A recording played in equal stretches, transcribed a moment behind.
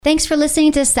Thanks for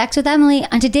listening to Sex with Emily.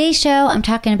 On today's show, I'm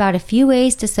talking about a few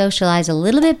ways to socialize a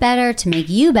little bit better to make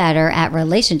you better at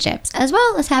relationships, as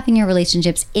well as having your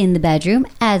relationships in the bedroom.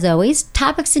 As always,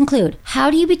 topics include,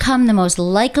 how do you become the most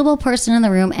likable person in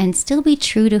the room and still be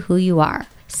true to who you are?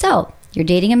 So, you're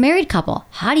dating a married couple.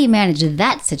 How do you manage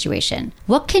that situation?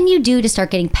 What can you do to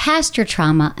start getting past your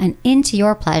trauma and into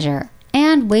your pleasure?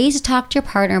 And ways to talk to your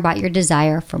partner about your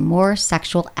desire for more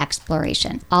sexual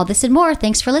exploration. All this and more.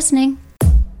 Thanks for listening.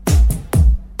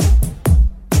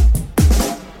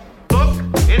 Look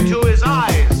into his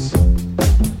eyes.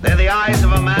 They're the eyes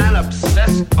of a man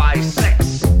obsessed by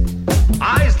sex.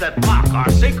 Eyes that mock our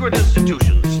sacred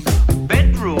institutions.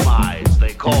 Bedroom eyes,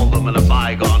 they call them in a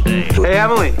bygone day. Hey,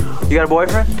 Emily, you got a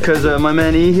boyfriend? Because my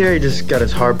man E here, he just got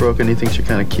his heart broken. He thinks you're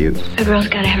kind of cute. A girl's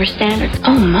gotta have her standards.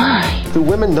 Oh my. Do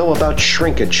women know about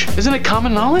shrinkage? Isn't it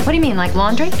common knowledge? What do you mean, like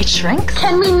laundry? It shrinks?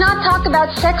 Can we not talk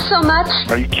about sex so much?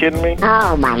 Are you kidding me?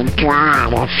 Oh my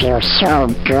God, it feels so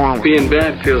good. Being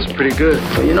bad feels pretty good.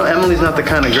 But you know, Emily's not the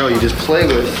kind of girl you just play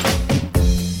with.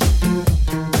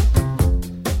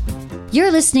 You're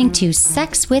listening to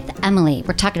Sex with Emily.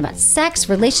 We're talking about sex,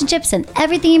 relationships, and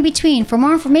everything in between. For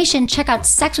more information, check out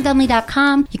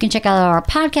sexwithemily.com. You can check out our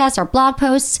podcasts, our blog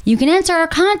posts. You can answer our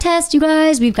contest, you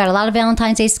guys. We've got a lot of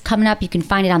Valentine's Days coming up. You can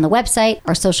find it on the website,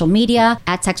 our social media,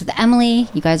 at Sex with Emily.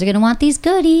 You guys are going to want these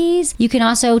goodies. You can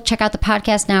also check out the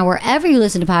podcast now wherever you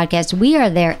listen to podcasts. We are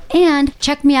there. And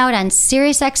check me out on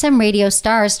SiriusXM Radio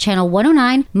Stars, channel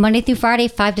 109, Monday through Friday,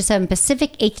 5 to 7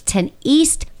 Pacific, 8 to 10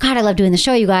 East. God, I love doing the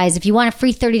show, you guys. If you want a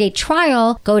free 30-day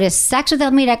trial, go to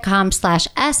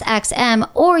sexwithemily.com/SXM,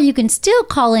 or you can still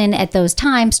call in at those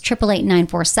times,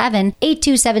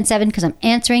 888-947-8277, because I'm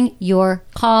answering your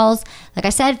calls. Like I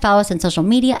said, follow us on social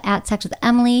media at Sex with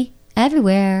Emily,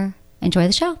 everywhere. Enjoy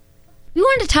the show. We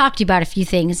wanted to talk to you about a few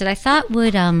things that I thought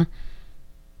would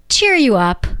cheer you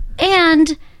up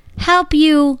and help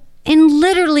you in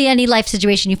literally any life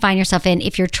situation you find yourself in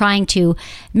if you're trying to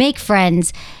make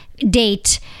friends,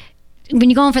 date. When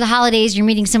you're going for the holidays, you're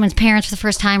meeting someone's parents for the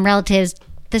first time, relatives.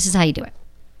 This is how you do it.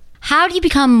 How do you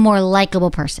become a more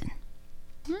likable person?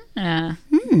 We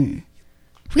often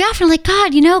are like,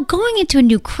 God, you know, going into a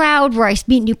new crowd where I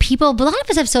meet new people, but a lot of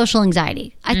us have social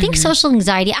anxiety. I think social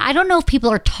anxiety, I don't know if people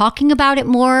are talking about it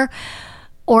more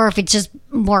or if it's just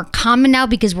more common now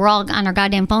because we're all on our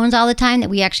goddamn phones all the time that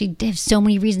we actually have so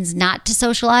many reasons not to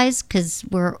socialize because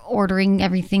we're ordering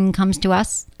everything comes to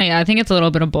us. Yeah, I think it's a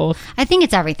little bit of both. I think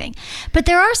it's everything. But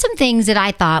there are some things that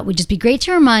I thought would just be great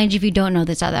to remind you if you don't know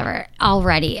this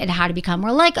already and how to become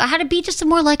more how to be just a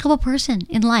more likable person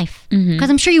in life. Because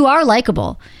I'm sure you are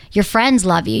likable. Your friends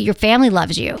love you. Your family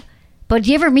loves you. But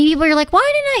do you ever meet people you're like,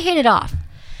 why didn't I hit it off?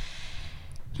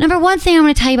 Number one thing I'm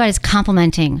going to tell you about is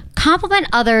complimenting. Compliment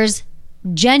others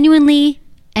genuinely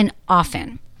and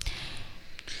often.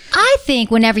 I think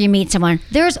whenever you meet someone,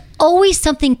 there's always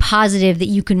something positive that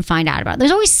you can find out about.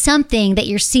 There's always something that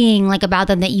you're seeing like about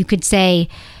them that you could say,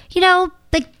 you know,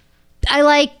 like, I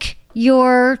like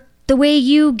the way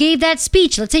you gave that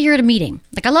speech. Let's say you're at a meeting.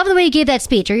 Like, I love the way you gave that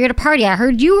speech. Or you're at a party. I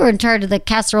heard you were in charge of the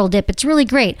casserole dip. It's really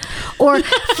great. Or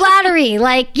flattery.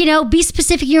 Like, you know, be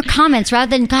specific in your comments rather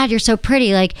than, God, you're so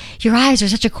pretty. Like, your eyes are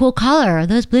such a cool color. Are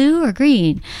those blue or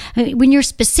green? I mean, when you're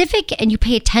specific and you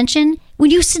pay attention, when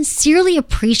you sincerely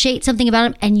appreciate something about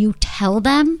them and you tell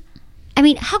them, I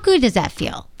mean, how good does that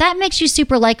feel? That makes you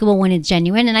super likable when it's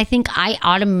genuine. And I think I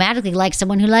automatically like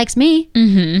someone who likes me,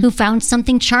 who found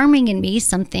something charming in me,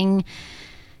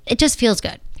 it just feels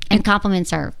good. And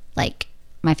compliments are like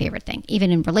my favorite thing,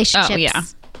 even in relationships. Oh, yeah.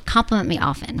 Compliment me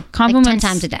often. Compliments, like 10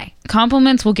 times a day.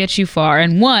 Compliments will get you far.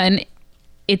 And one,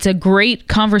 it's a great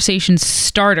conversation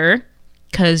starter.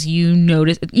 Because you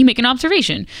make an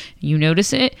observation, you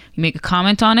notice it, you make a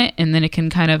comment on it, and then it can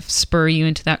kind of spur you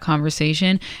into that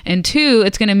conversation. And two,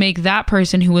 it's going to make that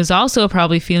person who is also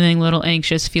probably feeling a little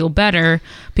anxious feel better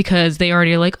because they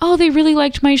already are like, oh, they really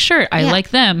liked my shirt. I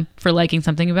like them for liking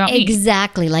something about me.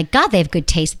 Exactly. Like, God, they have good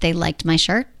taste that they liked my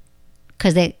shirt.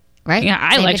 Because they... Right? Yeah,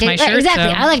 I liked my shirt. Exactly.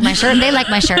 So. I like my shirt. They like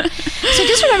my shirt. So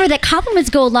just remember that compliments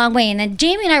go a long way. And then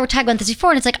Jamie and I were talking about this before,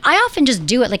 and it's like I often just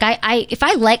do it. Like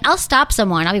I'll stop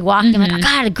someone. I'll be walking. I'm like, oh,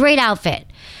 God, a great outfit.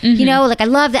 You know, like I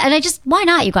love that. And why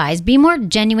not, you guys? Be more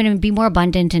genuine and be more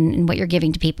abundant in what you're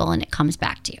giving to people, and it comes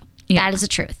back to you. Yeah. That is the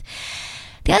truth.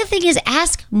 The other thing is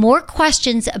ask more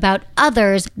questions about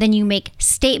others than you make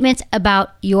statements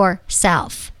about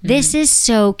yourself. This is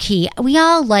so key. We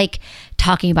all like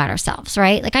talking about ourselves,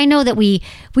 right? Like I know that we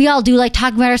all do like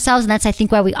talking about ourselves, and that's I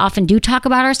think why we often do talk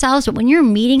about ourselves. But when you're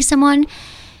meeting someone,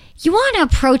 you want to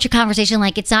approach a conversation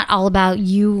like it's not all about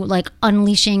you like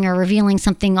unleashing or revealing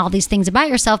something, all these things about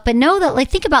yourself, but know that like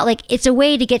think about like it's a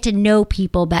way to get to know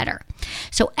people better.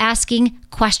 So asking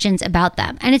questions about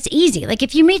them. And it's easy. Like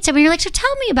if you meet someone, you're like, so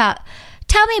tell me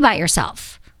about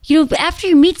yourself. You know, after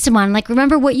you meet someone, like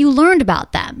remember what you learned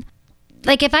about them.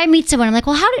 Like if I meet someone, I'm like,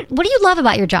 well, what do you love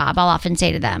about your job? I'll often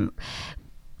say to them.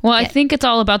 Well, I think it's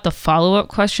all about the follow-up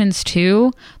questions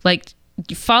too. Like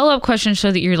follow-up questions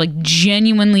show that you're like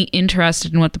genuinely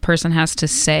interested in what the person has to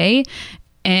say,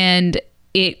 and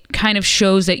it kind of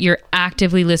shows that you're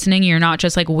actively listening. You're not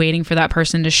just like waiting for that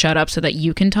person to shut up so that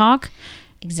you can talk.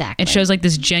 Exactly. It shows like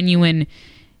this genuine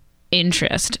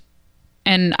interest.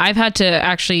 And I've had to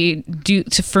actually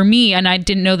for me, and I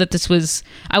didn't know that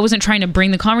I wasn't trying to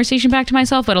bring the conversation back to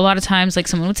myself, but a lot of times like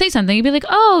someone would say something, you'd be like,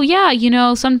 oh yeah, you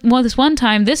know, this one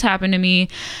time this happened to me,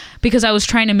 because I was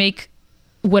trying to make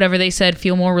whatever they said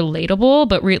feel more relatable.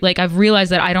 But like I've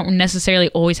realized that I don't necessarily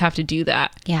always have to do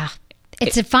that. Yeah.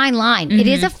 It's a fine line. Mm-hmm. It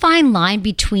is a fine line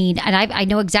between, and I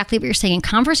know exactly what you're saying. In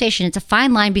conversation, it's a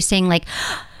fine line between saying like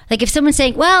if someone's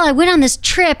saying, well, I went on this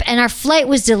trip and our flight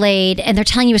was delayed, and they're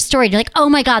telling you a story, and you're like, oh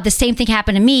my God, the same thing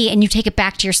happened to me. And you take it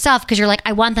back to yourself because you're like,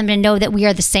 I want them to know that we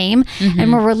are the same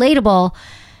and we're relatable.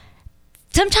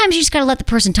 Sometimes you just got to let the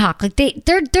person talk. Like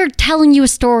they're telling you a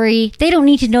story. They don't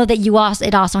need to know that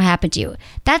it also happened to you.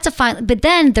 That's a fine, but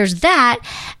then there's that.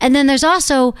 And then there's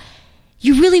also,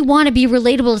 you really want to be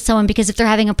relatable to someone, because if they're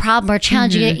having a problem or a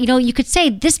challenge, you know, you could say,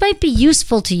 this might be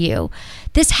useful to you.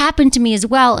 This happened to me as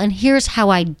well, and here's how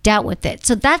I dealt with it.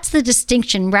 So that's the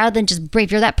distinction, rather than just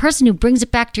brave. You're that person who brings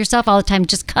it back to yourself all the time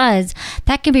just because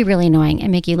that can be really annoying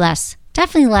and make you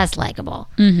definitely less likable.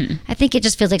 I think it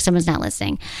just feels like someone's not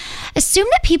listening. Assume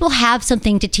that people have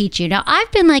something to teach you. Now,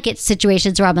 I've been like at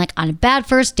situations where I'm like on a bad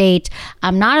first date.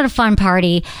 I'm not at a fun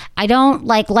party. I don't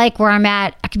like where I'm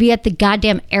at. I could be at the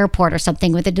goddamn airport or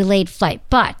something with a delayed flight.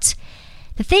 But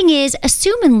the thing is,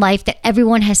 assume in life that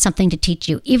everyone has something to teach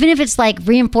you, even if it's like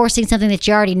reinforcing something that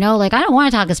you already know. Like, I don't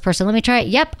want to talk to this person. Let me try it.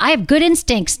 Yep, I have good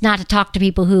instincts not to talk to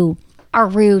people who are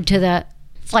rude to the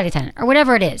flight attendant or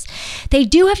whatever it is. They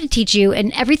do have to teach you,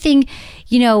 and everything,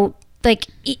 you know, like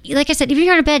I said, if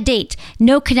you're on a bad date,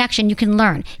 no connection, you can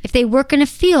learn. If they work in a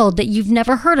field that you've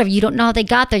never heard of, you don't know how they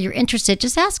got there, you're interested,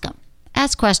 just ask them.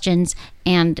 Ask questions.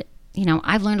 And, you know,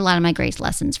 I've learned a lot of my greatest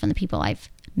lessons from the people I've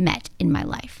met in my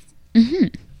life.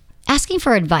 Asking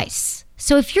for advice.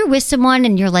 So if you're with someone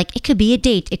and you're like, it could be a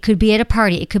date, it could be at a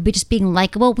party, it could be just being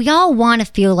likable. We all want to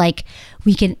feel like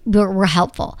we're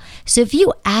helpful. So if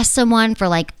you ask someone for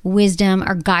like wisdom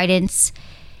or guidance,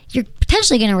 you're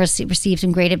potentially going to receive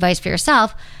some great advice for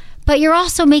yourself, but you're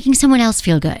also making someone else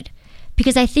feel good.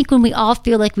 Because I think when we all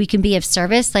feel like we can be of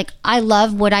service, like I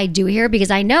love what I do here because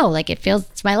I know like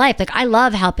it's my life. Like I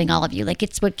love helping all of you. Like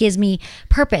it's what gives me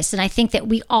purpose. And I think that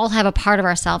we all have a part of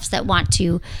ourselves that want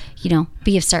to, you know,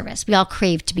 be of service. We all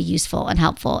crave to be useful and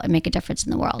helpful and make a difference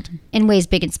in the world in ways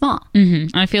big and small.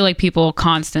 I feel like people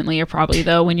constantly are probably,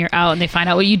 though, when you're out and they find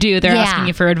out what you do, they're asking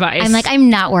you for advice. I'm like, I'm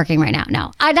not working right now.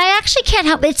 No, I actually can't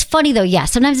help. It's funny though.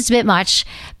 Yes, sometimes it's a bit much,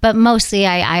 but mostly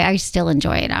I still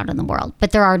enjoy it out in the world.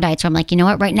 But there are nights where I'm like, you know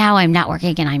what, right now I'm not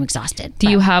working and I'm exhausted. Do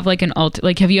you have like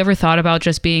have you ever thought about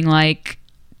just being like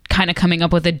kind of coming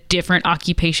up with a different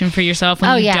occupation for yourself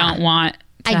when you don't want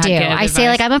to I do. I say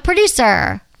like I'm a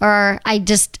producer, or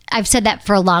I've said that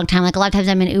for a long time. Like a lot of times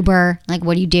I'm in Uber, like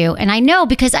what do you do? And I know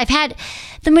because I've had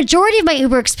the majority of my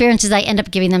Uber experiences, I end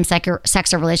up giving them sex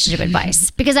or relationship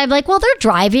advice because I'm like, well, they're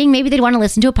driving. Maybe they'd want to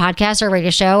listen to a podcast or a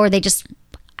radio show, or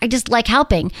I just like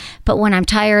helping. But when I'm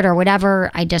tired or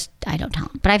whatever, I don't tell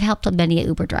them. But I've helped many an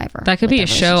Uber driver. That could be a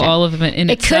show all of it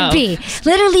in itself. It could be.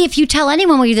 Literally, if you tell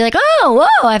anyone what you do, like, oh,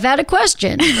 whoa, I've had a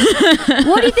question.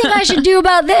 What do you think I should do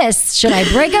about this? Should I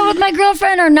break up with my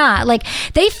girlfriend or not? Like,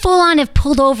 they full on have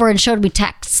pulled over and showed me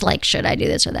texts like, should I do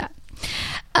this or that?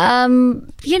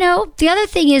 You know, the other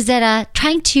thing is that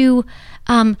trying to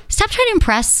stop trying to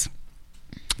impress.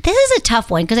 This is a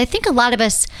tough one because I think a lot of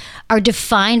us are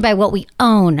defined by what we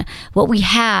own, what we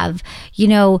have, you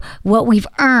know, what we've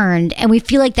earned, and we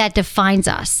feel like that defines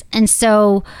us. And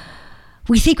so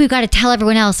we think we've got to tell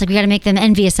everyone else, like we got to make them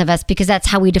envious of us because that's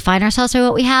how we define ourselves by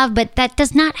what we have, but that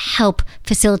does not help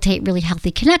facilitate really healthy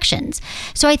connections.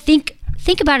 So I think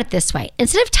about it this way.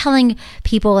 Instead of telling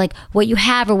people like what you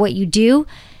have or what you do,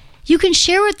 you can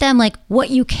share with them like what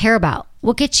you care about,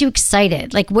 what gets you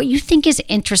excited, like what you think is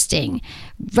interesting,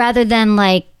 rather than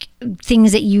like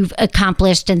things that you've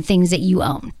accomplished and things that you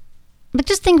own. But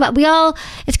just think about,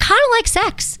 it's kind of like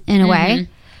sex in a way.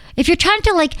 If you're trying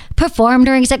to like perform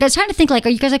during sex, I was trying to think like, are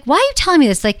you guys like, why are you telling me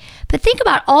this? Like, but think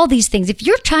about all these things. If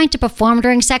you're trying to perform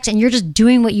during sex and you're just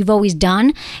doing what you've always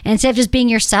done, and instead of just being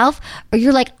yourself, or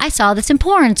you're like, I saw this in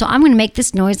porn, so I'm going to make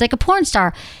this noise like a porn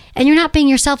star, and you're not being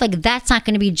yourself, like that's not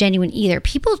going to be genuine either.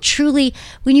 People truly,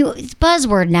 it's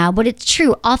buzzword now, but it's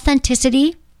true.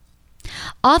 Authenticity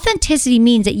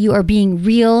means that you are being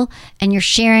real and you're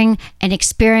sharing an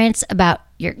experience about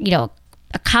your,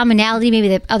 a commonality maybe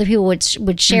that other people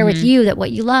would share with you, that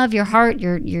what you love, your heart,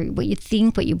 your what you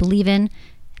think, what you believe in.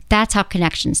 That's how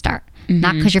connections start,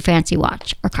 not because your fancy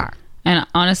watch or car. And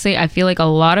honestly, I feel like a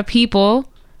lot of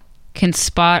people can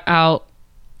spot out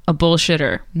a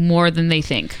bullshitter more than they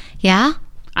think. Yeah?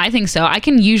 I think so. I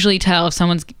can usually tell if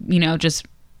someone's, just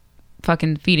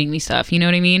fucking feeding me stuff. You know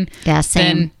what I mean? Yeah,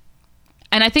 same.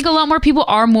 And I think a lot more people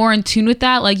are more in tune with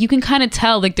that. Like you can kind of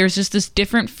tell, like there's just this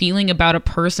different feeling about a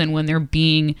person when they're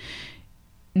being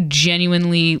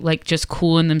genuinely like just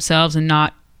cool in themselves and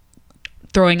not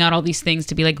throwing out all these things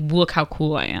to be like, look how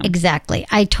cool I am. Exactly.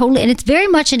 And it's very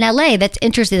much in LA. That's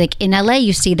interesting. Like in LA,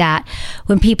 you see that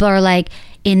when people are like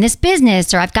in this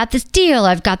business, or I've got this deal, or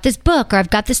I've got this book, or I've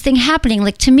got this thing happening.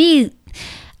 Like to me,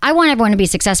 I want everyone to be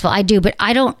successful. I do, but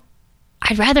I'd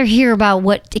rather hear about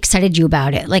what excited you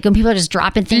about it. Like when people are just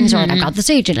dropping things, or like, I've got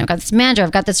this agent, I've got this manager,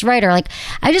 I've got this writer. Like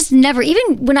I just never,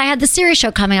 even when I had the Sirius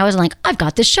show coming, I wasn't like, I've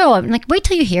got this show. I'm like, wait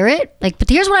till you hear it. Like, but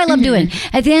here's what I love doing.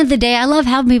 At the end of the day, I love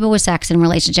helping people with sex and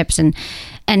relationships. And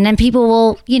then people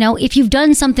will, if you've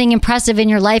done something impressive in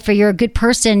your life, or you're a good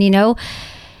person,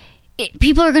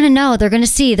 people are going to know, they're going to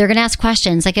see, they're going to ask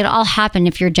questions. Like it all happened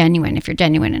if you're genuine, and,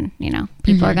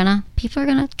 people are going to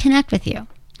connect with you.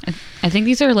 I think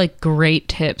these are like great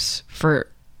tips for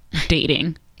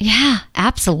dating. Yeah,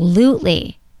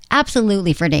 absolutely.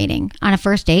 Absolutely for dating. On a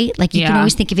first date, like you can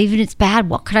always think, if even it's bad,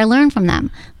 what could I learn from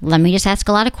them? Let me just ask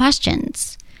a lot of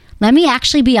questions. Let me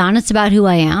actually be honest about who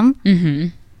I am. Mm-hmm.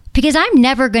 Because I'm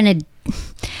never going to,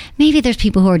 maybe there's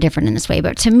people who are different in this way,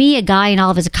 but to me, a guy and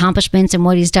all of his accomplishments and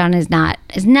what he's done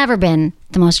has never been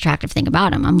the most attractive thing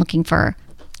about him. I'm looking for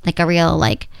like a real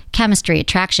like chemistry,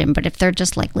 attraction. But if they're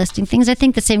just like listing things, I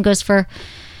think the same goes for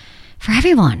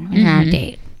everyone when you're on a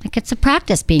date. Like it's a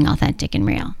practice being authentic and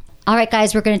real. All right,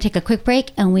 guys, we're going to take a quick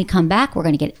break, and when we come back, we're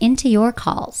going to get into your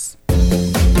calls.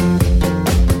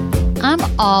 I'm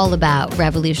all about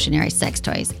revolutionary sex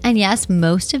toys. And yes,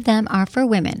 most of them are for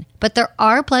women, but there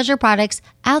are pleasure products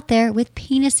out there with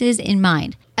penises in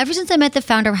mind. Ever since I met the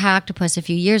founder of Hot Octopuss a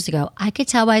few years ago, I could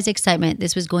tell by his excitement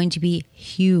this was going to be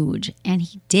huge, and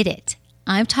he did it.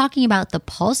 I'm talking about the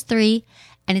Pulse 3,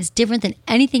 and it's different than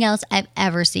anything else I've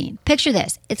ever seen. Picture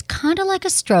this. It's kind of like a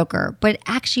stroker, but it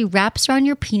actually wraps around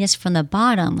your penis from the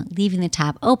bottom, leaving the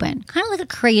top open, kind of like a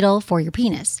cradle for your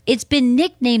penis. It's been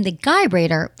nicknamed the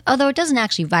Gybrator, although it doesn't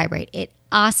actually vibrate, it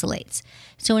oscillates.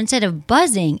 So instead of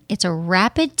buzzing, it's a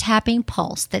rapid tapping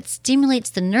pulse that stimulates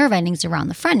the nerve endings around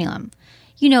the frenulum.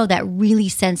 You know, that really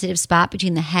sensitive spot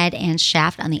between the head and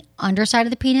shaft on the underside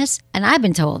of the penis? And I've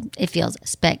been told it feels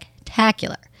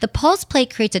spectacular. The pulse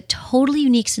plate creates a totally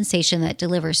unique sensation that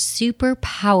delivers super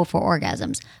powerful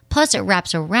orgasms. Plus, it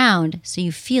wraps around so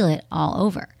you feel it all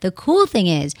over. The cool thing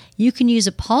is, you can use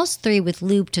a Pulse 3 with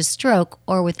lube to stroke,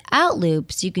 or without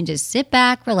lube, so you can just sit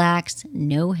back, relax,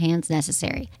 no hands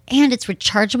necessary. And it's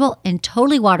rechargeable and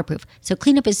totally waterproof, so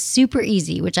cleanup is super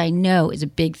easy, which I know is a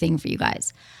big thing for you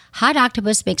guys. Hot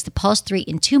Octopuss makes the Pulse 3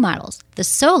 in two models, the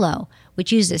Solo,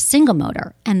 which uses a single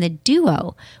motor, and the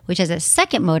Duo, which has a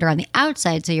second motor on the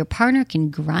outside so your partner can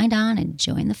grind on and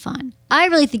join the fun. I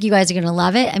really think you guys are going to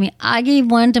love it. I mean, I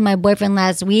gave one to my boyfriend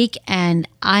last week, and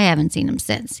I haven't seen him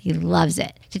since. He loves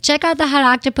it. To check out the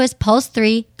Hot Octopuss Pulse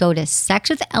 3, go to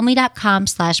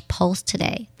sexwithemily.com/pulse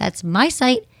today. That's my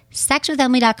site,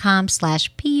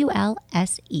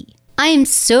 sexwithemily.com/PULSE. I am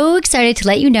so excited to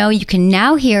let you know you can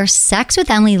now hear Sex with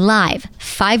Emily live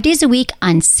 5 days a week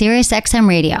on SiriusXM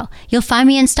Radio. You'll find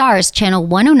me in Stars, channel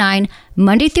 109,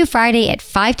 Monday through Friday at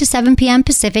 5 to 7 p.m.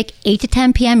 Pacific, 8 to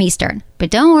 10 p.m. Eastern. But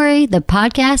don't worry, the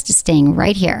podcast is staying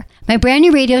right here. My brand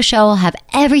new radio show will have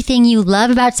everything you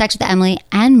love about Sex with Emily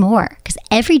and more, because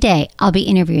every day I'll be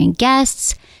interviewing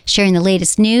guests, sharing the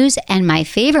latest news, and my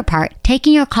favorite part,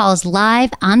 taking your calls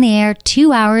live on the air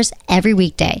 2 hours every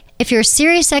weekday. If you're a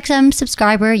SiriusXM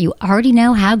subscriber, you already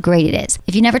know how great it is.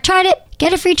 If you never tried it,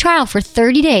 get a free trial for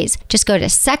 30 days. Just go to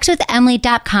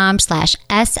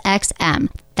sexwithemily.com/SXM.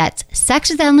 That's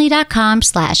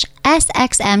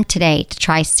sexwithemily.com/SXM today to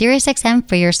try SiriusXM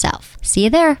for yourself. See you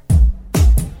there.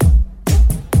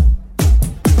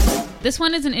 This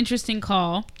one is an interesting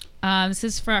call. This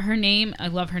is for her name. I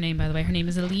love her name, by the way. Her name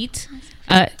is Elite.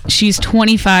 She's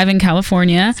 25 in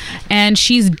California, and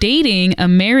she's dating a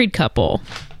married couple.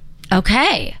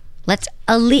 Okay. Let's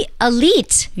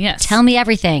Elite. Yes. Tell me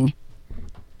everything.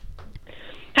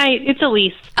 Hi, it's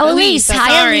Elise. Oh, Elise. Hi,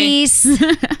 sorry. Elise.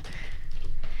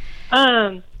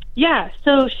 Yeah,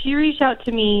 so she reached out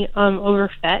to me over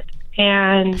FET,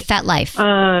 and Fat Life.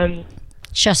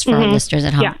 Just for our listeners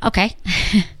at home. Yeah. Okay.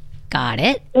 Got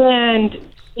it. and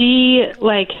she's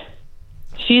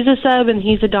a sub and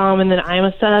he's a dom, and then I'm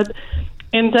a sub,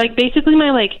 and like basically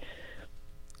my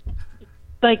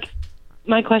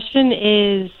question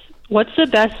is, what's the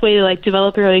best way to like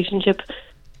develop a relationship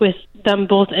with them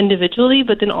both individually,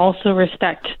 but then also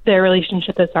respect their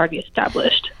relationship that's already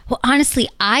established? Well, honestly,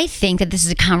 I think that this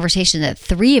is a conversation that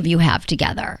three of you have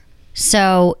together.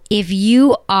 So if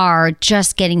you are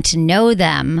just getting to know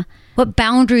them, what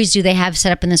boundaries do they have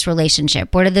set up in this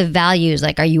relationship? What are the values?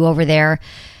 Like, are you over there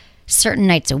certain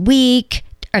nights a week?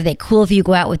 Are they cool if you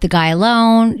go out with the guy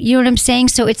alone? You know what I'm saying?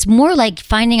 So it's more like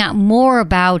finding out more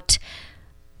about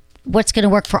what's going to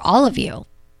work for all of you.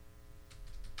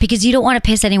 Because you don't want to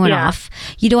piss anyone off.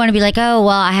 You don't want to be like, oh, well,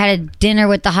 I had a dinner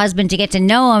with the husband to get to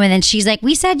know him. And then she's like,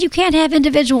 we said you can't have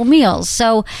individual meals.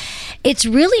 So it's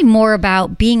really more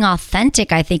about being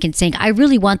authentic, I think, and saying, I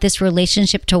really want this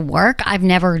relationship to work. I've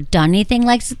never done anything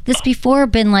like this before,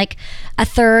 been like a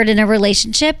third in a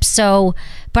relationship. So,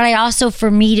 but I also, for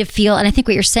me to feel, and I think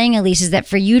what you're saying, Elise, is that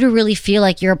for you to really feel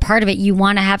like you're a part of it, you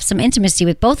want to have some intimacy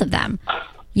with both of them.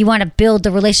 You want to build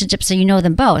the relationship so you know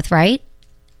them both, right?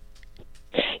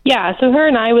 Yeah, so her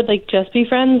and I would like just be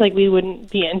friends, like we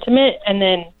wouldn't be intimate, and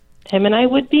then him and I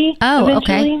would be. Oh,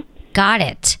 eventually. okay. Got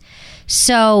it.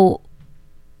 So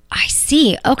I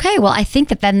see. Okay, well, I think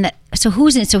that then, so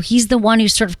who's in? So he's the one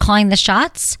who's sort of calling the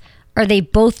shots? Or they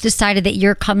both decided that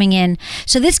you're coming in?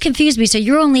 So this confused me. So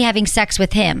you're only having sex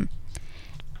with him?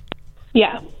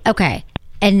 Yeah. Okay.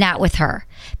 And not with her?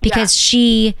 Because is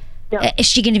she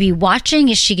going to be watching?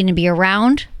 Is she going to be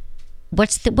around?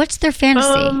 What's their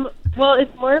fantasy? Well,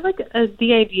 it's more like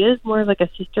the idea is more like a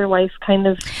sister-wife kind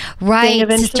of right,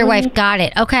 thing sister-wife. Got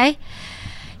it. Okay.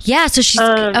 Yeah, so she's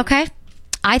okay.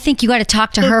 I think you got to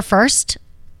talk to her first.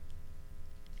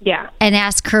 Yeah. And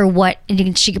ask her what,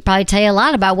 and she could probably tell you a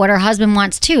lot about what her husband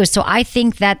wants too. So I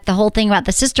think that the whole thing about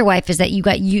the sister wife is that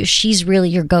she's really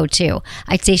your go-to.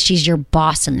 I'd say she's your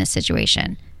boss in this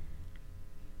situation.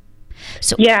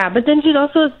 So yeah, but then she's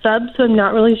also a sub, so I'm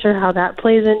not really sure how that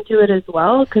plays into it as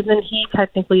well, because then he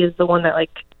technically is the one that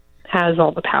like has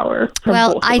all the power.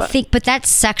 Well, I think, but that's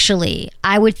sexually.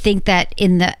 I would think that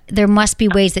there must be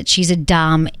ways that she's a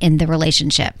dom in the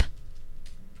relationship.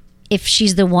 If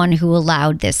she's the one who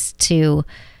allowed this to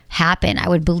happen, I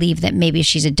would believe that maybe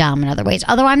she's a dom in other ways.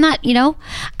 Although I'm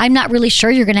not really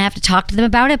sure. You're going to have to talk to them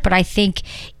about it. But I think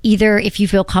either if you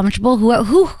feel comfortable,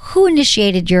 who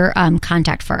initiated your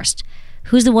contact first?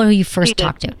 Who's the one who you first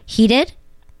talked to? He did?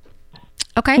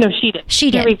 Okay. No, she did.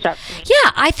 She did. Reached out to me.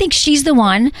 Yeah, I think she's the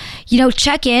one.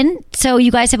 Check in. So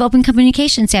you guys have open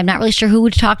communication. Say, I'm not really sure who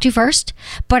would talk to first,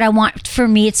 but I want, for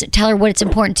me, it's tell her what it's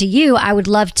important to you. I would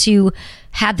love to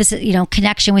have this,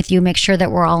 connection with you, make sure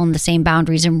that we're all in the same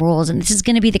boundaries and rules. And this is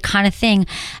going to be the kind of thing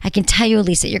I can tell you,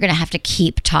 Elise, that you're going to have to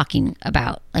keep talking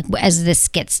about, like, as this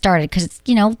gets started. Because, it's,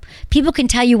 people can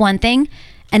tell you one thing,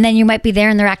 and then you might be there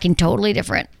and they're acting totally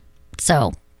different.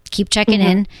 So keep checking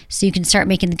in so you can start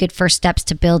making the good first steps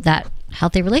to build that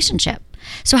healthy relationship.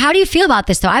 So how do you feel about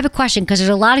this, though? I have a question, because there's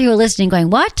a lot of you who are listening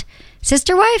going, what?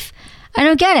 Sister wife? I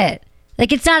don't get it.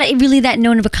 Like, it's not really that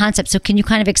known of a concept. So can you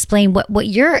kind of explain what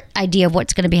your idea of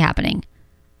what's going to be happening?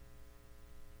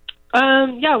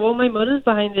 Yeah, well, my motives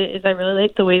behind it is I really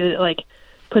like the way that it, like,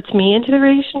 puts me into the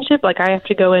relationship. Like, I have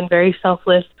to go in very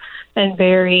selfless and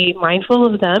very mindful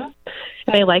of them.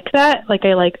 And I like that. Like,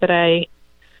 I like that I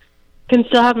can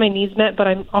still have my needs met, but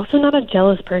I'm also not a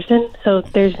jealous person. So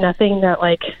there's nothing that,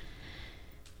 like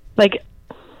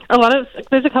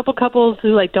there's a couple couples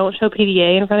who, like, don't show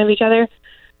PDA in front of each other.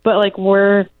 But, like,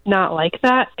 we're not like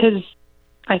that, because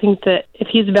I think that if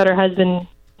he's a better husband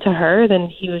to her, then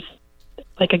he was,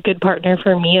 like, a good partner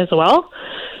for me as well.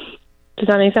 Does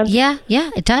that make sense? Yeah,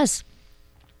 it does.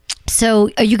 So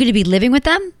are you going to be living with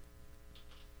them?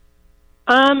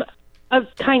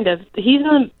 Kind of. He's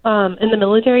in the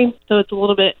military, so it's a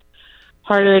little bit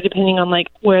harder depending on, like,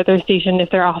 where they're stationed,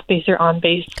 if they're off base or on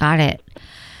base. Got it.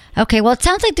 Okay, well, it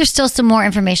sounds like there's still some more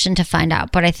information to find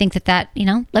out, but I think that,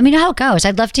 let me know how it goes.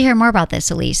 I'd love to hear more about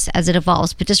this, Elise, as it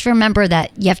evolves. But just remember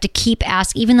that you have to keep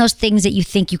asking, even those things that you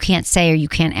think you can't say or you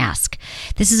can't ask.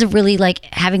 This is a really, like,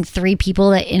 having three people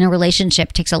that in a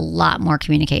relationship takes a lot more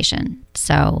communication.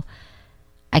 So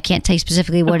I can't tell you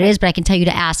specifically what it is, but I can tell you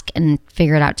to ask and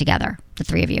figure it out together, the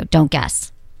three of you. Don't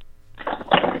guess.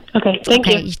 Okay, thank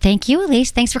you. Thank you,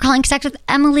 Elise. Thanks for calling Sex with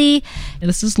Emily.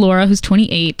 This is Laura, who's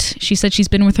 28. She said she's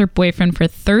been with her boyfriend for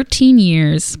 13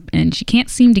 years, and she can't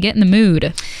seem to get in the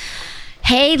mood.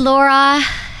 Hey, Laura.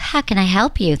 How can I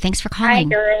help you? Thanks for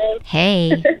calling. Hi, girls.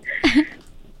 Hey.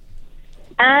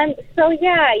 So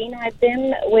yeah, I've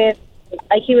been with,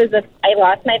 I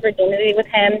lost my virginity with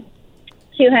him,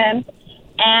 to him,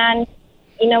 and,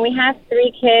 we have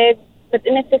 3 kids, but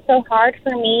then it's just so hard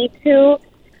for me to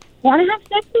want to have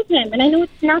sex with him. And I know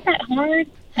it's not that hard.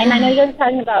 And I know you guys are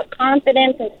talking about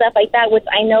confidence and stuff like that, which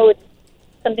I know it's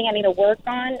something I need to work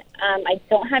on. I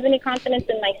don't have any confidence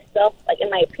in myself, like in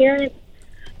my appearance.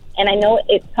 And I know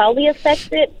it probably affects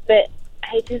it, but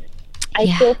I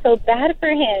feel so bad for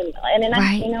him. And then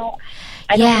I don't know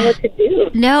what to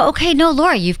do. No,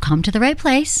 Laura, you've come to the right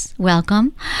place.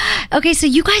 Welcome. Okay, so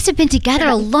you guys have been together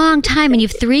a long time and you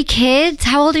have 3 kids.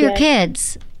 How old are your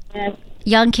kids?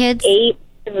 Young kids? 8,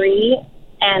 3,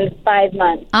 and 5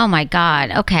 months. Oh my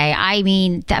God. Okay. I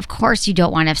mean, of course you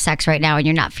don't want to have sex right now and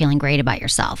you're not feeling great about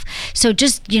yourself. So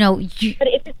just, But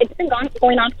it's been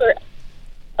going on for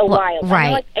a while. Right.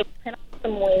 I know, I put on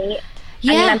some weight.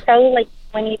 Yeah. I mean, I'm probably like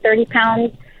 20, 30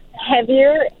 pounds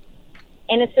heavier.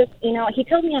 And it's just, he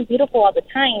tells me I'm beautiful all the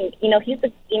time. He's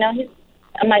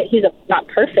not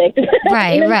perfect.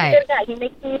 Right, right. He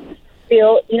makes me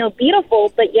feel,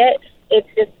 beautiful, but yet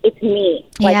it's me.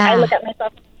 Like, I look at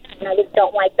myself and I just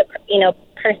don't like the,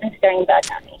 person staring back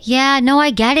at me. Yeah, no,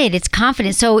 I get it. It's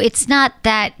confidence. So it's not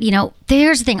that,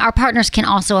 here's the thing. Our partners can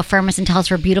also affirm us and tell us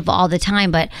we're beautiful all the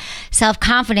time, but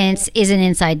self-confidence is an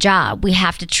inside job. We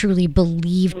have to truly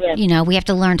believe, we have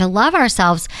to learn to love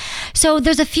ourselves. So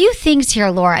there's a few things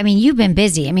here, Laura. I mean, you've been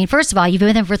busy. I mean, first of all, you've been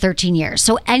with them for 13 years.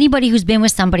 So anybody who's been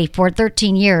with somebody for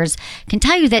 13 years can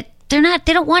tell you that they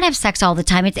don't want to have sex all the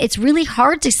time. It's really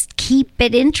hard to keep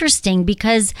it interesting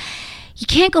because you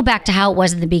can't go back to how it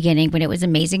was in the beginning when it was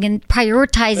amazing, and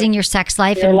prioritizing your sex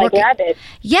life and like rabbits.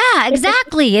 Yeah,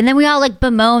 exactly. And then we all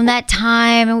bemoan that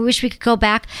time and we wish we could go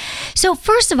back. So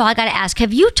first of all, I got to ask,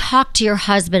 have you talked to your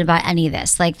husband about any of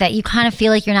this? Like that you kind of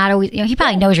feel like you're not always, he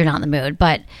probably knows you're not in the mood,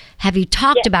 but have you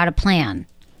talked about a plan?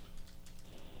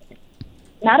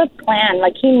 Not a plan.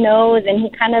 Like he knows, and he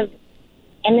kind of,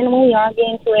 and then when we are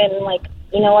getting into it and what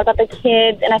about the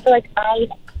kids, and I feel like I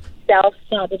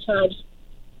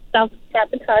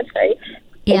self-sabotage, sorry.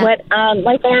 Yeah. But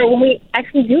when we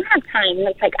actually do have time, and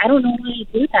it's like, I don't know why I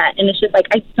do that. And it's just like,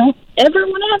 I don't ever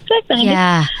want to have sex.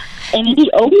 And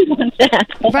he always wants that.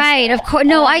 Right, of course.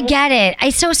 No, I get it.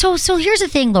 So here's the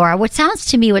thing, Laura. What sounds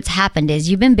to me what's happened is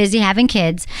you've been busy having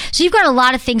kids. So you've got a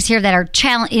lot of things here that are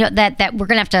that we're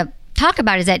going to have to talk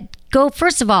about. Is that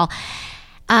first of all,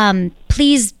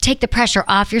 please take the pressure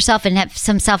off yourself and have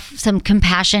some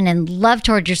compassion and love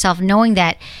towards yourself, knowing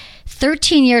that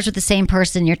 13 years with the same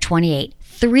person, you're 28,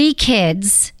 3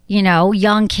 kids,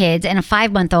 young kids, and a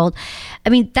 5-month-old. I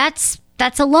mean, that's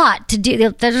a lot to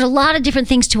do. There's a lot of different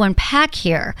things to unpack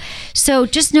here. So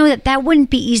just know that wouldn't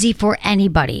be easy for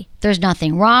anybody. There's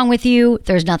nothing wrong with you.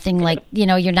 There's nothing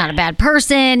you're not a bad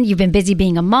person. You've been busy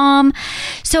being a mom.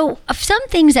 So some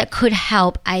things that could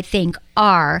help, I think,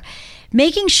 are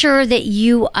making sure that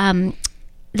you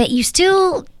the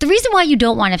reason why you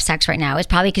don't want to have sex right now is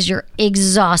probably because you're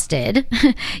exhausted.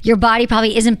 Your body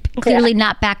probably isn't clearly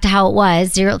not back to how it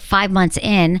was 5 months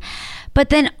in. But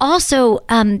then also,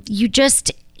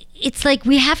 it's like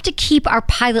we have to keep our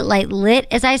pilot light lit,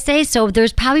 as I say. So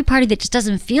there's probably part of it that just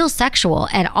doesn't feel sexual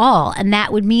at all. And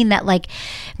that would mean that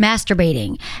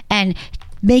masturbating and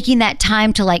making that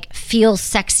time to feel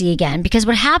sexy again. Because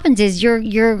what happens is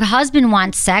your husband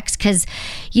wants sex because,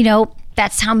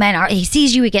 that's how men are. He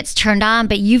sees you, he gets turned on,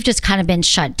 but you've just kind of been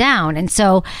shut down. And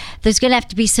so there's going to have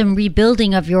to be some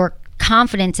rebuilding of your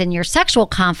confidence and your sexual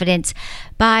confidence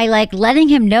by letting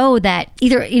him know that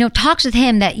either, talks with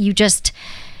him that you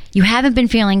haven't been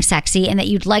feeling sexy and that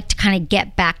you'd like to kind of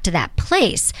get back to that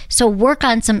place. So work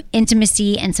on some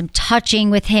intimacy and some touching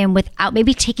with him without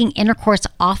maybe taking intercourse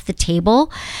off the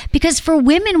table. Because for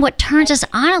women, what turns us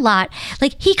on a lot,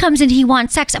 he comes in, he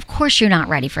wants sex. Of course, you're not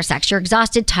ready for sex. You're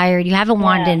exhausted, tired. You haven't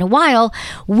wanted in a while.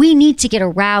 We need to get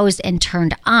aroused and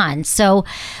turned on. So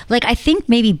I think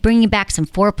maybe bringing back some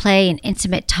foreplay and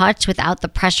intimate touch without the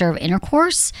pressure of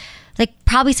intercourse,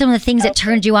 probably some of the things that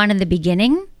turned you on in the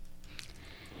beginning.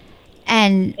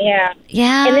 And yeah.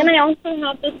 And then I also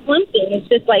have this one thing. It's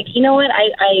just I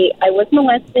was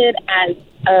molested as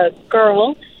a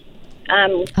girl.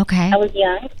 Okay. I was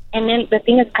young, and then the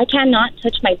thing is, I cannot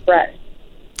touch my breast.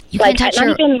 You can't touch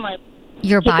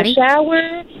your body. Take a shower,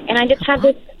 and I just have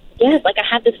this Yes, like I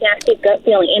have this nasty gut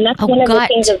feeling, and that's one of the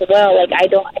things as well. Like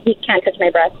he can't touch my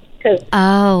breast because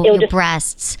your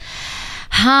breasts.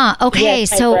 Huh. Okay.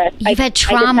 Yes, so you've had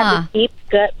trauma. I just have this deep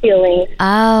gut feeling.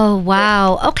 Oh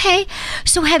wow. Okay.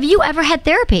 So have you ever had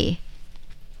therapy?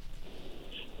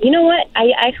 You know what?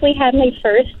 I actually had my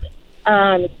first,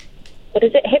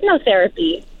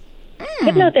 hypnotherapy.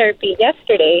 Hypnotherapy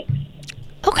yesterday.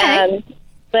 Okay.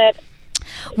 But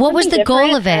what was the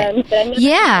goal of it?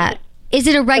 Yeah. Is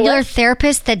it a regular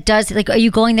therapist that does, like, are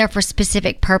you going there for a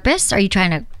specific purpose? Are you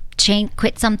trying to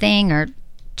quit something or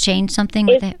change something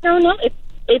with it? No.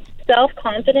 It's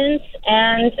self-confidence,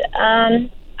 and I'm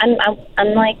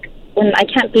like, when I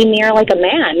can't be near like a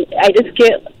man, I just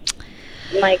get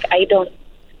like, I don't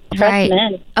trust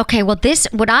men. Okay, well,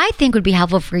 what I think would be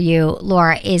helpful for you,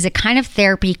 Laura, is a kind of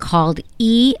therapy called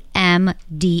EMDR.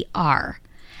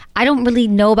 I don't really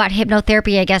know about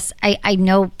hypnotherapy. I guess I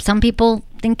know some people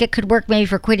think it could work maybe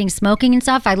for quitting smoking and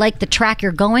stuff. I like the track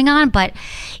you're going on, but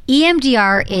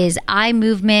EMDR is eye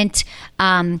movement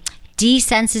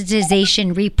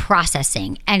desensitization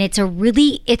reprocessing, and it's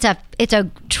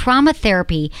a trauma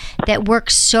therapy that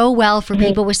works so well for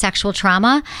people with sexual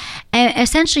trauma. And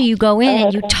essentially you go in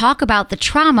and you talk about the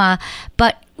trauma,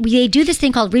 but they do this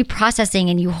thing called reprocessing,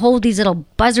 and you hold these little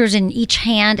buzzers in each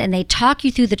hand and they talk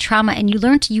you through the trauma, and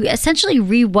you essentially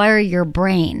rewire your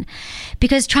brain,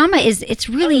 because trauma it's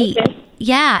really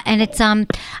and it's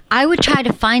I would try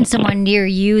to find someone near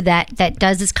you that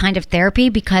does this kind of therapy,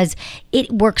 because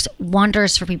it works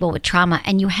wonders for people with trauma,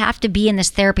 and you have to be in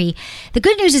this therapy. The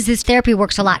good news is this therapy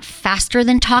works a lot faster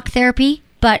than talk therapy.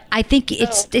 But I think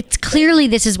it's clearly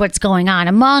this is what's going on,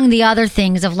 among the other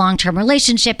things of long-term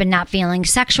relationship and not feeling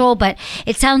sexual. But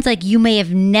it sounds like you may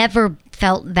have never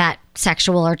felt that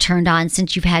sexual or turned on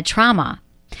since you've had trauma.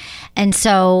 And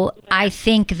so I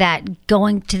think that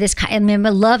going to this I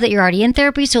love that you're already in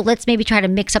therapy. So let's maybe try to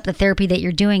mix up the therapy that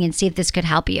you're doing and see if this could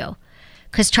help you,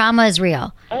 because trauma is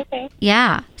real. Okay.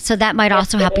 Yeah. So that might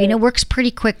also help you. And it works pretty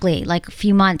quickly, like a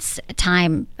few months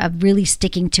time of really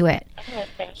sticking to it.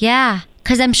 Okay. Yeah.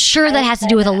 Because I'm sure that has to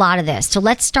do with a lot of this. So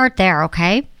let's start there,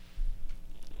 okay?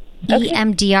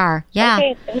 EMDR. Yeah.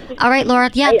 Okay, all right,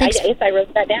 Laura. Yeah, thanks. I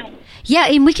wrote that down. Yeah,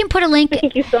 and we can put a link.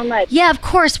 Thank you so much. Yeah, of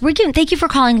course. Thank you for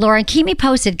calling, Laura, and keep me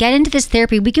posted. Get into this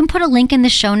therapy. We can put a link in the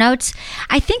show notes.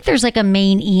 I think there's like a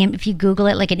main if you Google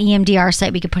it, like an EMDR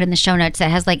site we could put in the show notes that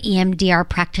has like EMDR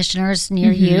practitioners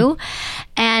near you.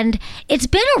 And it's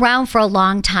been around for a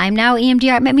long time now,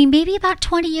 EMDR. I mean, maybe about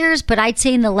 20 years, but I'd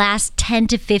say in the last 10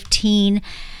 to 15,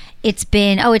 it's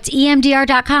been, it's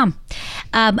EMDR.com.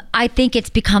 I think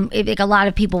it's become, like a lot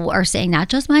of people are saying, not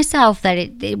just myself, that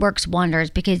it works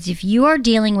wonders, because if you are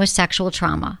dealing with sexual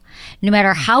trauma, no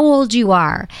matter how old you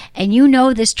are, and you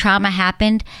know this trauma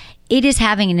happened, it is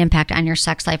having an impact on your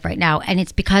sex life right now. And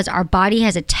it's because our brains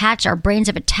have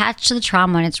attached to the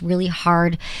trauma, and it's really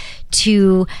hard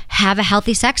to have a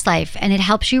healthy sex life, and it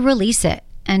helps you release it.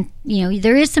 And,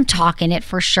 there is some talk in it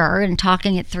for sure, and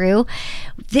talking it through.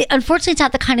 Unfortunately, it's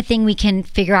not the kind of thing we can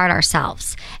figure out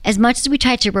ourselves. As much as we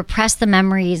try to repress the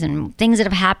memories and things that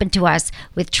have happened to us,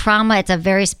 with trauma, it's a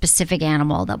very specific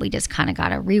animal that we just kind of got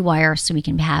to rewire so we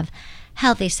can have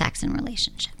healthy sex and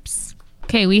relationships.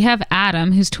 Okay, we have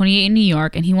Adam, who's 28 in New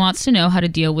York, and he wants to know how to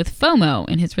deal with FOMO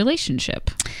in his relationship.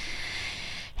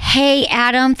 Hey,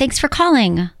 Adam, thanks for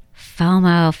calling.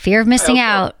 FOMO, fear of missing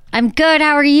out. I'm good.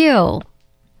 How are you?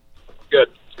 Good.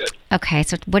 Okay,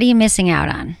 so what are you missing out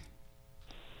on?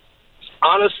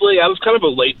 Honestly, I was kind of a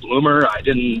late bloomer. I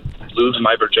didn't lose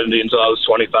my virginity until I was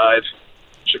 25.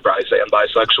 Should probably say I'm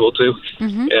bisexual too.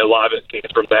 Mm-hmm. And a lot of it came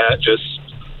from that, just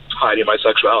hiding my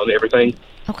sexuality and everything.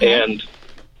 Okay. And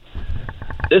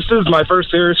this is my first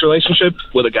serious relationship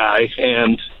with a guy,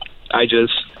 and I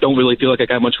just don't really feel like I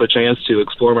got much of a chance to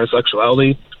explore my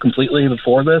sexuality completely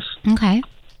before this. Okay.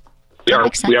 We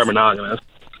are monogamous.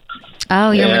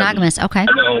 Oh, you're monogamous. Okay.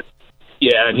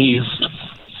 Yeah, and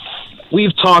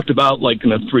we've talked about like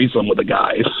in a threesome with a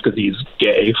guy because he's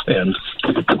gay and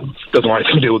doesn't want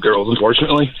anything to do with girls,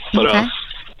 unfortunately. But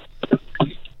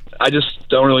I just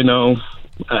don't really know.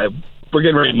 We're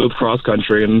getting ready to move cross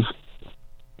country, and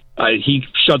he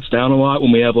shuts down a lot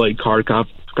when we have like hard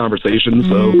conversations.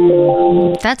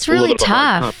 So that's really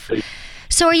tough.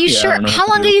 So are you sure? How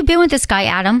long have you been with this guy,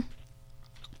 Adam?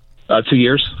 2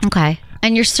 years. Okay.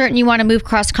 And you're certain you want to move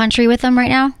cross country with him right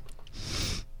now?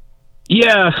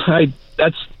 Yeah,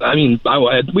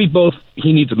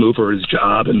 he needs to move for his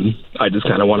job, and I just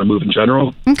kind of want to move in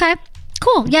general. Okay,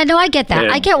 cool. Yeah, no, I get that.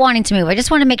 I get wanting to move. I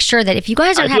just want to make sure that if you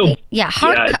guys are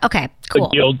okay, cool.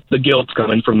 The guilt's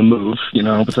coming from the move,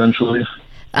 potentially.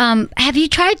 Have you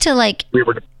tried to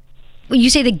you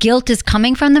say the guilt is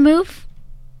coming from the move?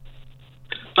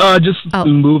 Just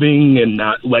moving and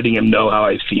not letting him know how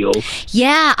I feel.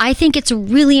 Yeah, I think it's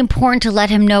really important to let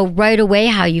him know right away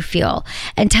how you feel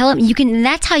and tell him and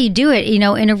that's how you do it,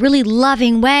 in a really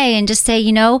loving way, and just say,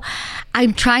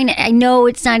 I know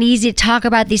it's not easy to talk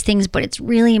about these things, but it's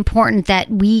really important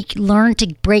that we learn to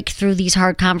break through these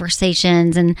hard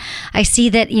conversations. And I see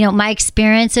that, my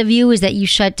experience of you is that you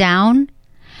shut down.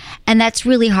 And that's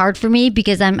really hard for me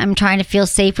because I'm trying to feel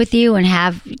safe with you and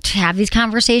have these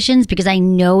conversations, because I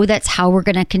know that's how we're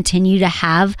going to continue to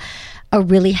have a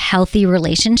really healthy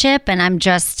relationship. And I'm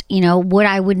just, what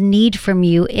I would need from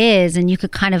you is, and you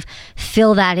could kind of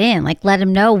fill that in, like let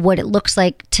him know what it looks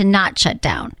like to not shut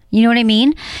down. You know what I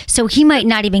mean? So he might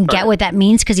not even get what that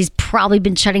means because he's probably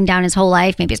been shutting down his whole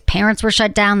life. Maybe his parents were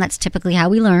shut down. That's typically how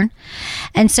we learn.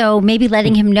 And so maybe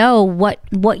letting him know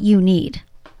what you need.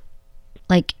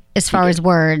 Like, as far as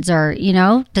words, or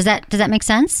does that make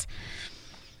sense?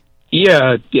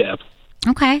 Yeah.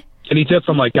 Okay. Any tips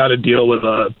on how to deal with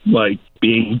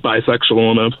being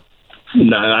bisexual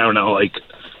and I don't know,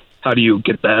 how do you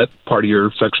get that part of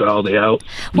your sexuality out?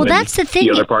 Well, that's the thing.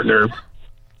 The other partner.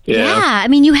 Yeah. I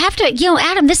mean, you have to,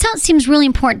 Adam, this seems really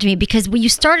important to me, because when you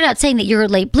started out saying that you're a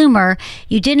late bloomer,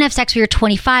 you didn't have sex when you were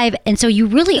 25, and so you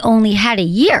really only had a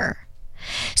year.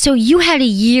 So you had a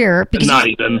year, because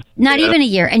not even a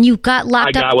year, and you got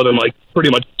locked up. I got with him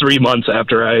pretty much 3 months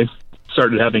after I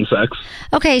started having sex.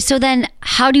 Okay, so then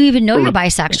how do you even know you're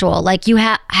bisexual? Like,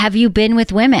 have you been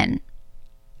with women?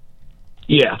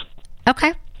 Yeah.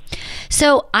 Okay.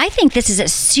 So I think this is a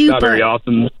super... Not very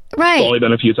often. Right. It's only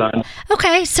been a few times.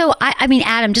 Okay. So, I mean,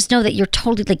 Adam, just know that you're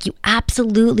totally, you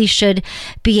absolutely should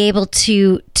be able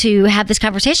to have this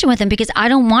conversation with him, because I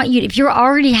don't want you, if you're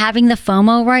already having the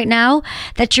FOMO right now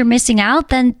that you're missing out,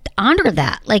 then honor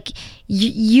that. Like,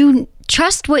 you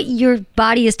trust what your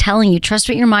body is telling you, trust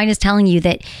what your mind is telling you,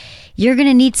 that you're going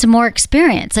to need some more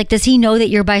experience. Like, does he know that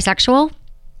you're bisexual?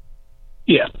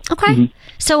 Yeah. Okay. Mm-hmm.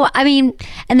 So, I mean,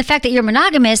 and the fact that you're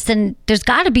monogamous, then there's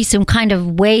got to be some kind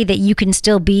of way that you can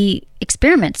still be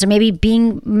experiment. So maybe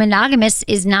being monogamous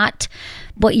is not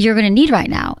what you're going to need right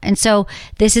now. And so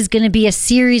this is going to be a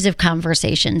series of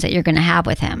conversations that you're going to have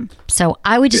with him. So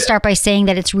I would just start by saying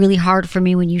that it's really hard for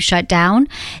me when you shut down.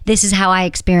 This is how I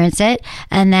experience it.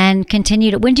 And then continue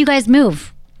to, when do you guys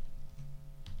move?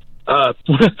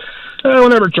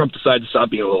 Whenever Trump decides to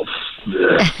stop being a little...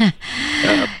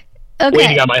 Okay.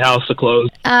 Waiting on my house to close.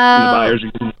 And the buyers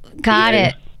got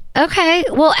it. Okay.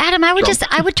 Well, Adam, I would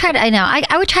try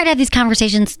to have these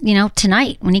conversations,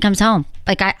 tonight when he comes home.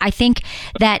 Like, I think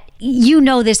that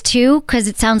this too, because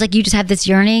it sounds like you just have this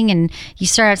yearning, and you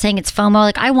start out saying it's FOMO.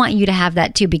 Like, I want you to have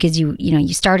that too, because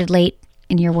you started late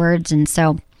in your words. And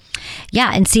so,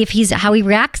 yeah, and see how he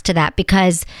reacts to that,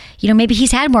 because, maybe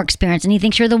he's had more experience and he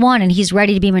thinks you're the one and he's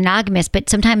ready to be monogamous. But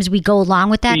sometimes we go along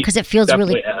with that because it feels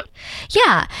really,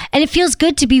 yeah. And it feels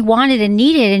good to be wanted and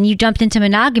needed, and you jumped into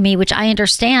monogamy, which I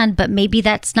understand, but maybe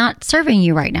that's not serving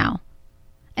you right now.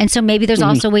 And so maybe there's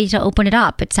also a way to open it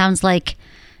up. It sounds like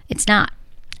it's not.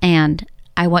 And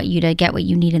I want you to get what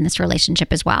you need in this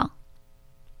relationship as well.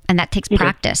 And that takes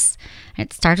practice.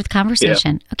 It starts with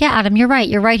conversation. Yeah. Okay, Adam, you're right.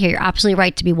 You're right here. You're absolutely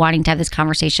right to be wanting to have this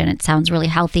conversation. It sounds really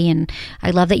healthy, and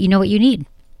I love that you know what you need.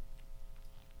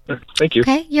 Thank you.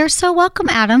 Okay, you're so welcome,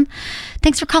 Adam.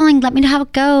 Thanks for calling. Let me know how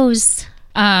it goes.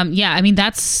 Yeah, I mean,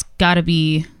 that's got to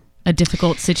be a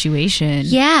difficult situation.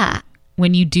 Yeah.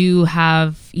 When you do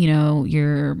have,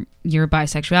 your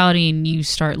bisexuality and you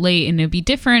start late, and it'd be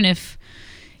different if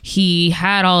he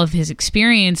had all of his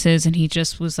experiences and he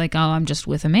just was like, oh, I'm just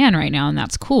with a man right now, and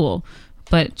that's cool.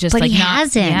 But he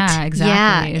hasn't. Yeah,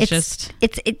 exactly.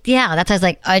 Yeah, that's why I was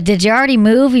like, did you already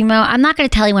move? I'm not going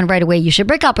to tell anyone right away you should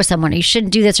break up with someone, or you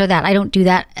shouldn't do this or that. I don't do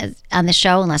that on the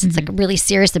show unless it's like really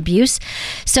serious abuse.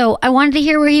 So I wanted to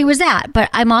hear where he was at. But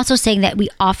I'm also saying that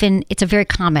it's a very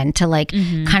common to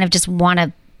kind of just want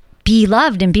to be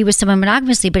loved and be with someone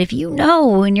monogamously. But if you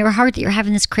know in your heart that you're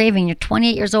having this craving, you're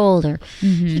 28 years old, or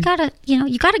you gotta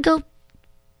go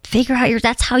figure out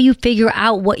that's how you figure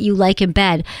out what you like in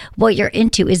bed, what you're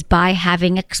into, is by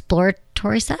having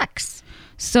exploratory sex.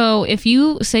 So if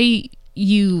you say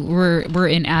you were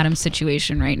in Adam's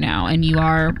situation right now, and you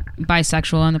are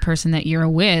bisexual, and the person that you're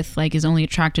with is only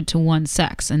attracted to one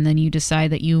sex, and then you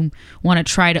decide that you want to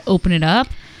try to open it up,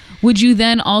 would you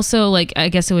then also, I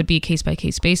guess it would be a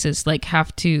case-by-case basis,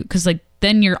 have to, because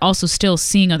then you're also still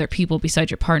seeing other people besides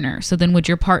your partner. So then would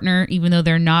your partner, even though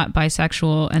they're not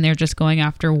bisexual and they're just going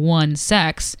after one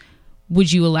sex,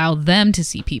 would you allow them to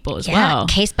see people as well?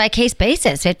 Case by case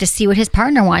basis. You have to see what his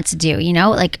partner wants to do, you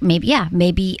know, like maybe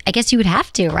I guess you would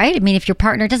have to, right? I mean, if your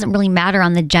partner, doesn't really matter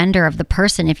on the gender of the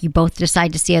person, if you both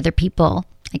decide to see other people,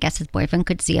 I guess his boyfriend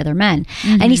could see other men.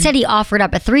 And he said he offered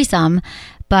up a threesome,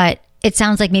 but it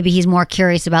sounds like maybe he's more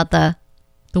curious about the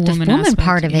woman aspect,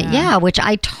 part of it. Yeah, which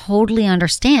I totally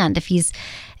understand.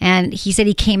 And he said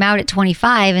he came out at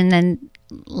 25 and then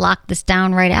locked this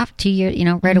down right after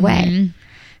right away.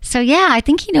 So yeah, I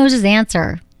think he knows his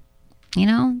answer. You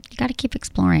know, you got to keep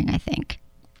exploring, I think.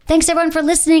 Thanks everyone for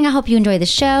listening. I hope you enjoy the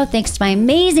show. Thanks to my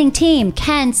amazing team,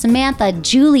 Ken, Samantha,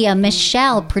 Julia,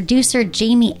 Michelle, producer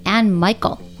Jamie, and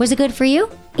Michael. Was it good for you?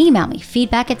 Email me,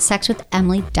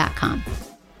 feedback@sexwithemily.com.